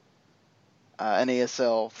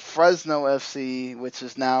NASL, Fresno FC, which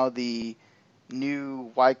is now the new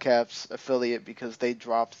Whitecaps affiliate because they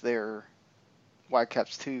dropped their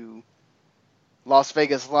Whitecaps 2, Las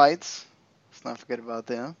Vegas Lights, let's not forget about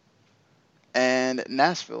them, and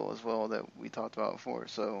Nashville as well that we talked about before.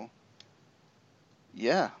 So,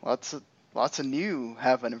 yeah, lots of new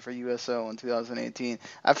happening for USL in 2018.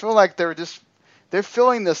 I feel like they're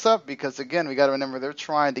filling this up because, again, we got to remember they're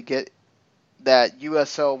trying to get that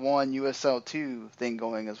USL 1, USL 2 thing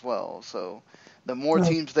going as well. So the more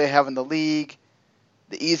teams they have in the league,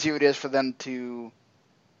 the easier it is for them to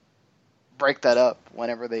break that up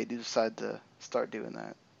whenever they do decide to start doing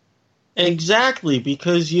that. Exactly,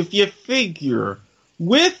 because if you figure,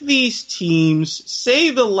 with these teams, say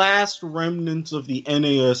the last remnants of the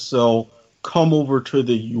NASL come over to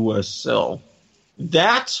the USL,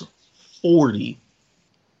 that's 40.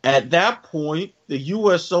 At that point, the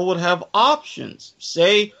USL would have options.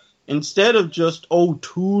 Say, instead of just,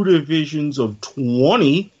 2 divisions of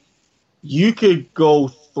 20, you could go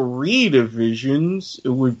 3 divisions. It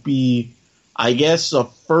would be, I guess, a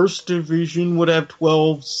first division would have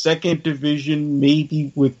 12, second division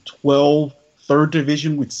maybe with 12, third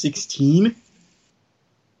division with 16.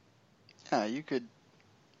 Yeah, you could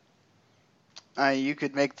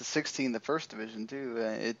make the 16 the first division too.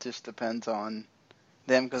 It just depends on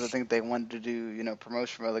them because I think they wanted to do,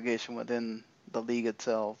 promotion relegation within the league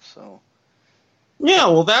itself. So. Yeah,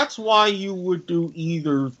 well, that's why you would do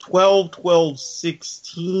either 12, 12,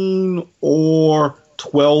 16 or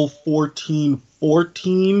 12, 14,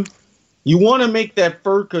 14. You want to make that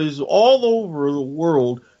fair because all over the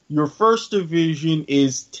world, your first division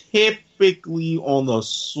is typically on the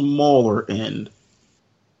smaller end.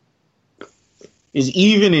 Is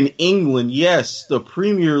even in England, yes, the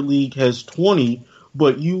Premier League has 20,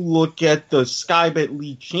 but you look at the Sky Bet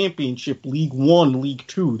League Championship, League 1, League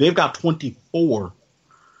 2, they've got 24.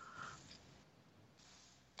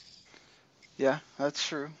 Yeah, that's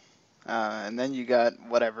true. And then you got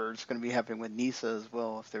whatever's going to be happening with NISA as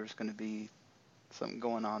well, if there's going to be something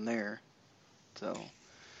going on there. So,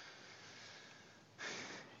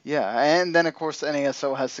 yeah, and then, of course, the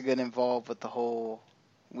NASO has to get involved with the whole,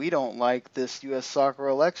 we don't like this U.S. soccer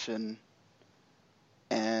election,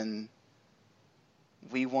 and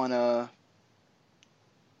we want to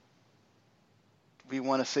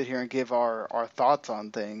sit here and give our thoughts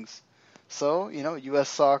on things. So, U.S.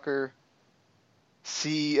 soccer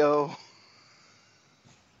CEO.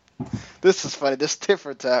 This is funny. This tit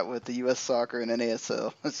for tat with the U.S. soccer and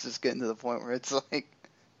NASL. It's just getting to the point where it's like,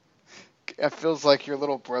 it feels like your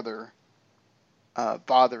little brother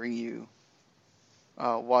bothering you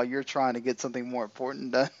while you're trying to get something more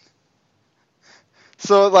important done.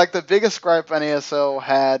 So, like, the biggest gripe NASL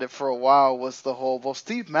had for a while was the whole, well,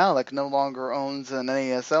 Steve Malik no longer owns an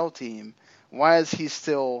NASL team. Why is he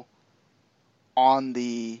still on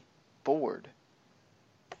the board?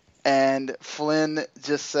 And Flynn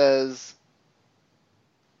just says,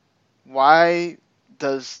 why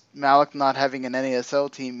does Malik not having an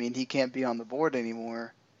NASL team mean he can't be on the board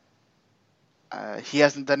anymore? He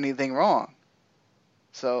hasn't done anything wrong.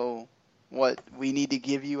 So, what, we need to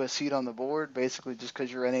give you a seat on the board, basically just because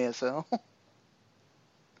you're NASL?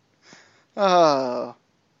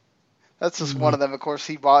 That's just one of them. Of course,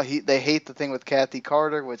 they hate the thing with Kathy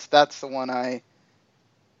Carter, which that's the one I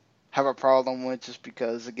have a problem with, just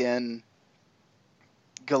because, again,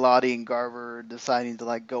 Galati and Garber deciding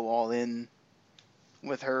to go all in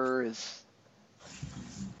with her is,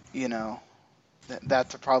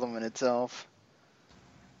 that's a problem in itself.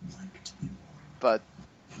 But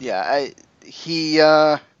yeah,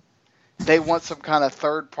 they want some kind of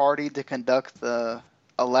third party to conduct the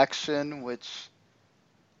election, which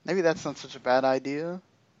maybe that's not such a bad idea.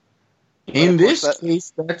 In this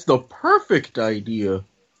case, that's the perfect idea.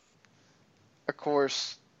 Of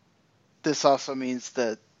course, this also means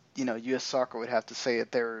that, U.S. Soccer would have to say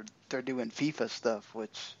that they're doing FIFA stuff,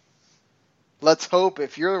 which, let's hope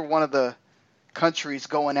if you're one of the countries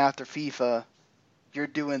going after FIFA, you're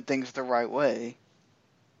doing things the right way.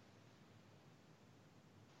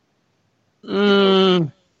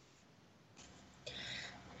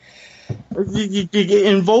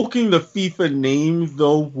 Invoking the FIFA name,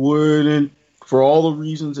 though, wouldn't, for all the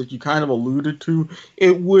reasons that you kind of alluded to,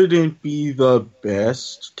 it wouldn't be the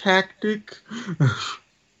best tactic.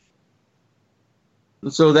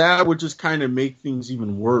 So that would just kind of make things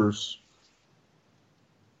even worse.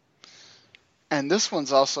 And this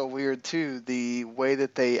one's also weird, too, the way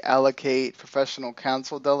that they allocate professional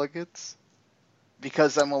council delegates.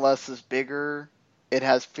 Because MLS is bigger, it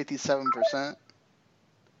has 57%.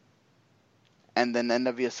 And then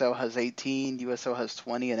NWSL has 18, USL has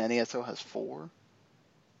 20, and NASL has 4.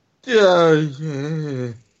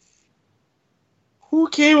 Yeah. Who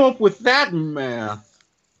came up with that math?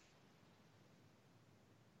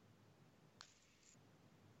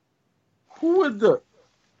 Who would the...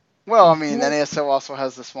 Well, I mean, NASL also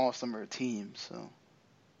has the smallest number of teams, so...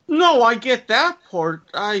 No, I get that part.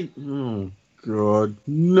 Oh, God.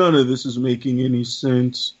 None of this is making any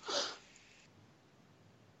sense.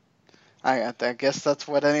 I guess that's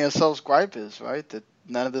what NASL's gripe is, right? That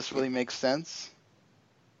none of this really makes sense.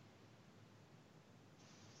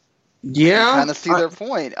 Yeah. I kind of see their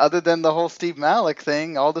point. Other than the whole Steve Malik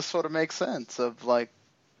thing, all this sort of makes sense of like,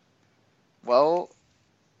 well,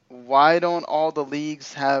 why don't all the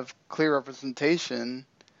leagues have clear representation?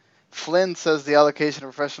 Flynn says the allocation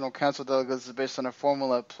of professional council delegates is based on a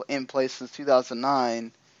formula in place since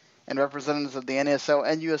 2009, and representatives of the NASL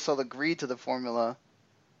and USL agreed to the formula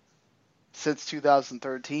since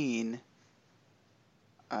 2013.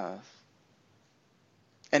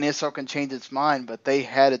 NASL can change its mind, but they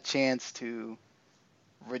had a chance to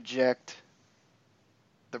reject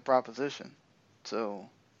the proposition. So,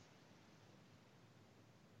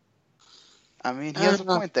 I mean, he has a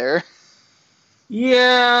point there.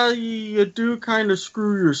 Yeah, you do kind of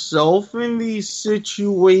screw yourself in these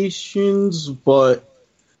situations, but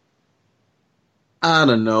I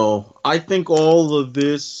don't know. I think all of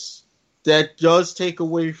this, that does take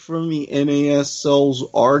away from the NASL's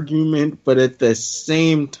argument, but at the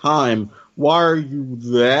same time, why are you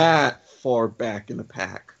that far back in the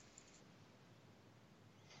pack?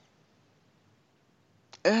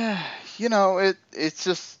 It's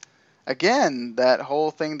just, again, that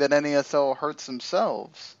whole thing that NASL hurts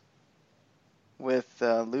themselves with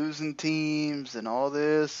losing teams and all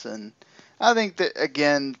this. And I think that,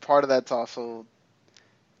 again, part of that's also,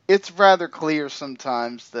 it's rather clear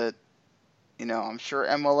sometimes that, I'm sure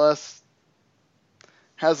MLS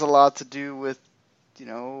has a lot to do with,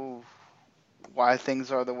 why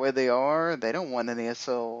things are the way they are. They don't want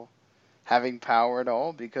NASL having power at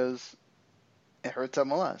all because it hurts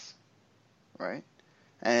MLS, right?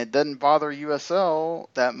 And it doesn't bother USL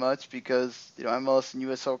that much because, MLS and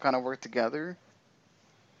USL kind of work together,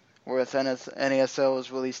 whereas NASL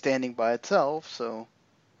is really standing by itself, so,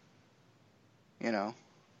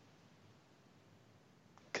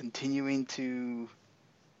 continuing to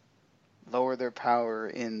lower their power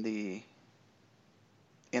in the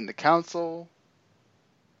council,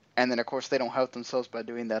 and then of course they don't help themselves by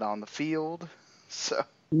doing that on the field. So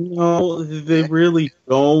no, they really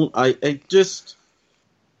don't. I just,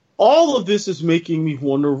 all of this is making me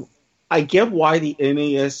wonder. I get why the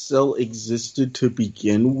NASL existed to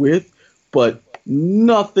begin with, but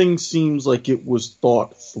nothing seems like it was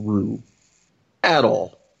thought through at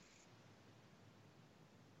all.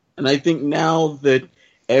 And I think now that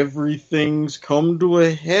everything's come to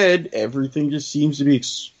a head, everything just seems to be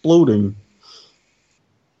exploding.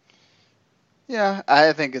 Yeah,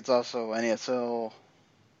 I think it's also NASL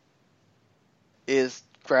is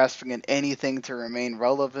grasping at anything to remain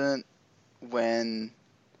relevant when,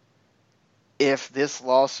 if this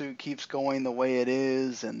lawsuit keeps going the way it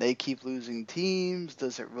is and they keep losing teams,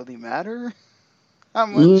 does it really matter how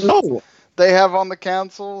much they have on the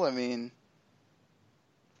council? I mean,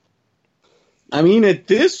 at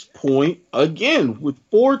this point, again, with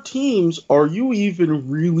 4 teams, are you even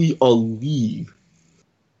really a league?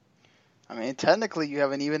 I mean, technically you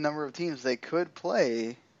have an even number of teams they could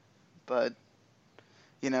play, but,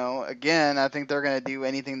 again, I think they're going to do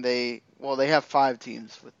anything they have 5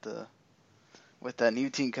 teams with that new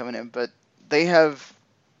team coming in, but they have,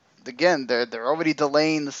 again, they're already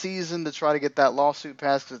delaying the season to try to get that lawsuit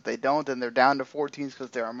passed, because if they don't, then they're down to 4 teams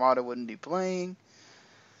because their Armada wouldn't be playing.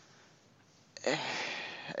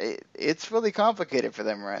 It's really complicated for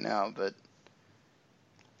them right now, but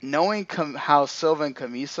knowing how Silva and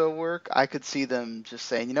Camiso work, I could see them just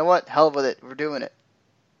saying, you know what, hell with it, we're doing it.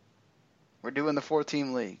 We're doing the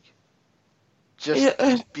 4-team league.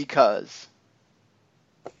 Just because.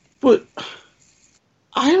 But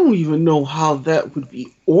I don't even know how that would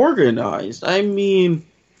be organized. I mean,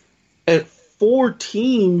 at 4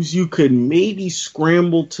 teams, you could maybe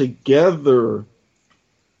scramble together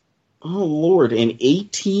Oh, Lord, an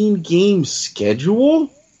 18-game schedule?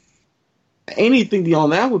 Anything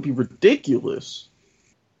beyond that would be ridiculous.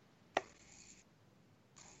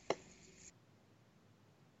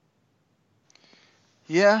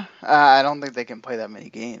 Yeah, I don't think they can play that many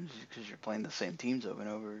games because you're playing the same teams over and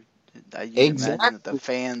over. You'd imagine that the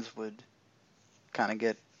fans would kind of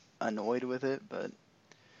get annoyed with it, but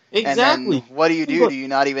and then what do? Do you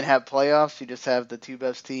not even have playoffs? You just have the two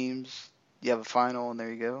best teams. You have a final, and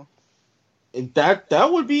there you go.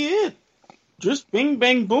 That would be it. Just bing,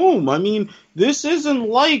 bang, boom. I mean, this isn't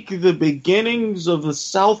like the beginnings of the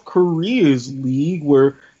South Korea's league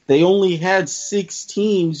where they only had 6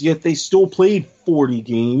 teams, yet they still played 40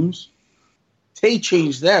 games. They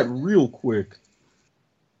changed that real quick.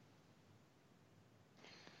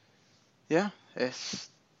 Yeah,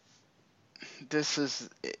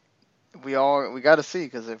 we got to see,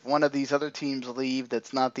 because if one of these other teams leave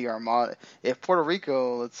that's not the Armada, if Puerto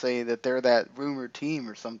Rico, let's say that they're that rumored team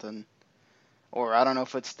or something, or I don't know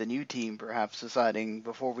if it's the new team perhaps deciding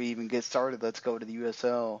before we even get started, let's go to the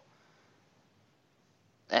USL,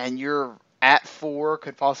 and you're at 4,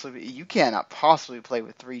 you cannot possibly play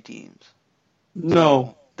with 3 teams. No.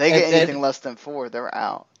 So they get anything less than 4, they're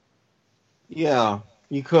out. Yeah,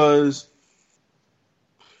 because,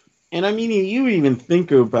 and I mean, you even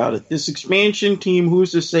think about it, this expansion team,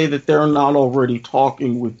 who's to say that they're not already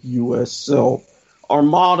talking with USL?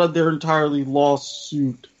 Armada, they're entirely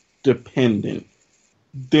lawsuit dependent.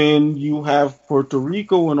 Then you have Puerto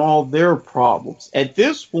Rico and all their problems. At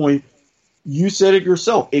this point, you said it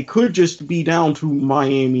yourself, it could just be down to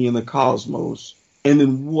Miami and the Cosmos. And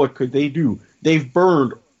then what could they do? They've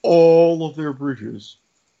burned all of their bridges.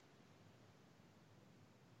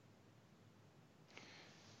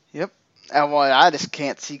 Yep. And well, I just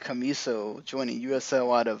can't see Camiso joining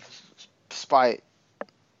USL out of spite.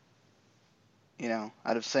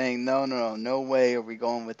 Out of saying, no way are we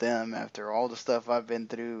going with them after all the stuff I've been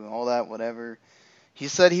through, all that, whatever. He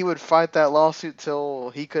said he would fight that lawsuit till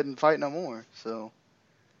he couldn't fight no more. So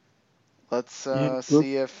let's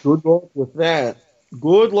see if... Good luck with that.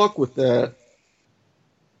 Good luck with that.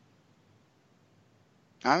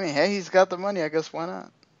 I mean, hey, he's got the money. I guess why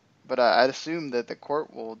not? But I'd assume that the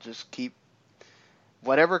court will just keep...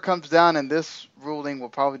 Whatever comes down in this ruling will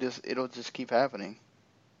probably it'll just keep happening.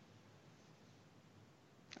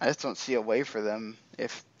 I just don't see a way for them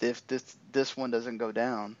if this one doesn't go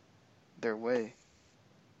down their way.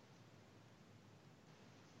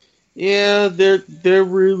 Yeah, there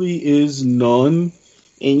really is none.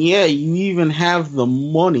 And yeah, you even have the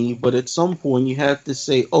money, but at some point you have to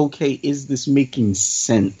say, okay, is this making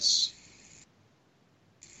sense?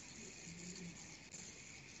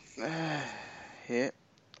 Yeah.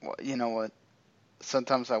 Well, you know what?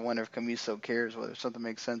 Sometimes I wonder if Camiso cares whether something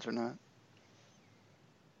makes sense or not.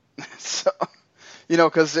 So,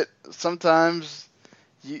 because sometimes,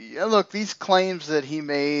 look, these claims that he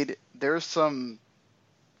made, there's some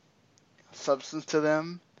substance to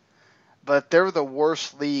them, but they're the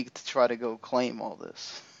worst league to try to go claim all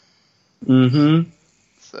this. Mm-hmm.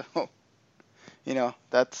 So,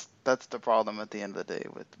 that's the problem at the end of the day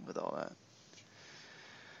with all that.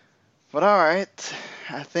 But all right,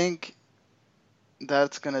 I think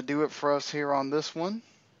that's going to do it for us here on this one.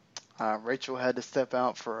 Rachel had to step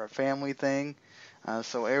out for a family thing,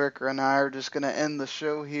 so Erica and I are just going to end the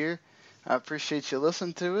show here. I appreciate you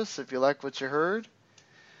listening to us. If you like what you heard,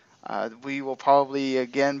 we will probably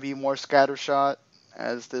again be more scattershot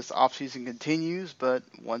as this offseason continues, but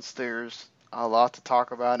once there's a lot to talk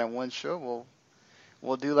about in one show,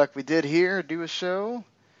 we'll do like we did here, do a show.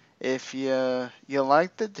 If you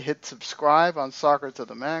liked it, hit subscribe on Soccer to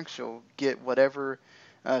the Max. You'll get whatever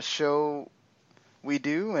show we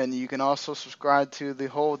do, and you can also subscribe to the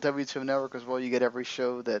whole W2M network as well. You get every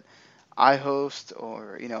show that I host,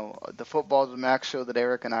 or the Football to the Max show that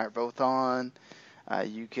Eric and I are both on.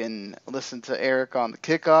 You can listen to Eric on the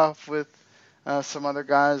Kickoff with some other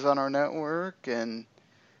guys on our network, and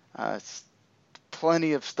it's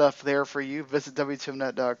plenty of stuff there for you. Visit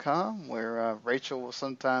W2Mnet.com, where Rachel will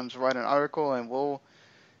sometimes write an article, and we'll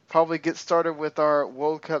probably get started with our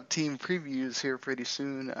World Cup team previews here pretty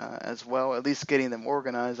soon as well, at least getting them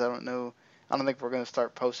organized. I don't think we're going to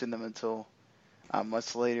start posting them until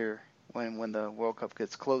much later when the World Cup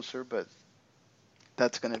gets closer, but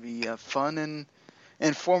that's going to be fun and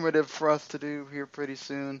informative for us to do here pretty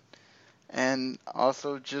soon. And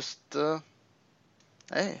also just, we're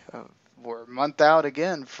a month out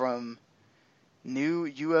again from new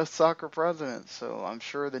U.S. soccer president, so I'm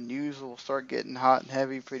sure the news will start getting hot and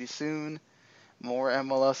heavy pretty soon. More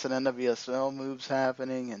MLS and NWSL moves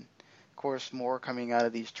happening, and of course more coming out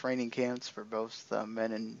of these training camps for both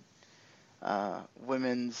men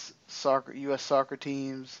women's soccer, U.S. soccer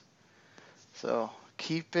teams. So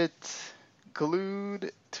keep it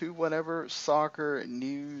glued to whatever soccer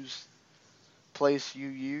news place you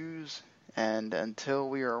use. And until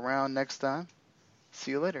we are around next time,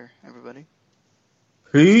 see you later, everybody.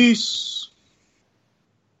 Peace.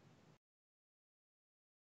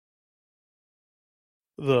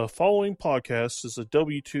 The following podcast is a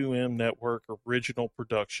W2M Network original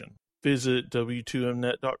production. Visit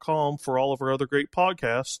W2Mnet.com for all of our other great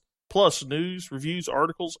podcasts, plus news, reviews,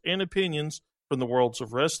 articles, and opinions from the worlds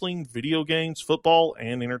of wrestling, video games, football,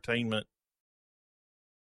 and entertainment.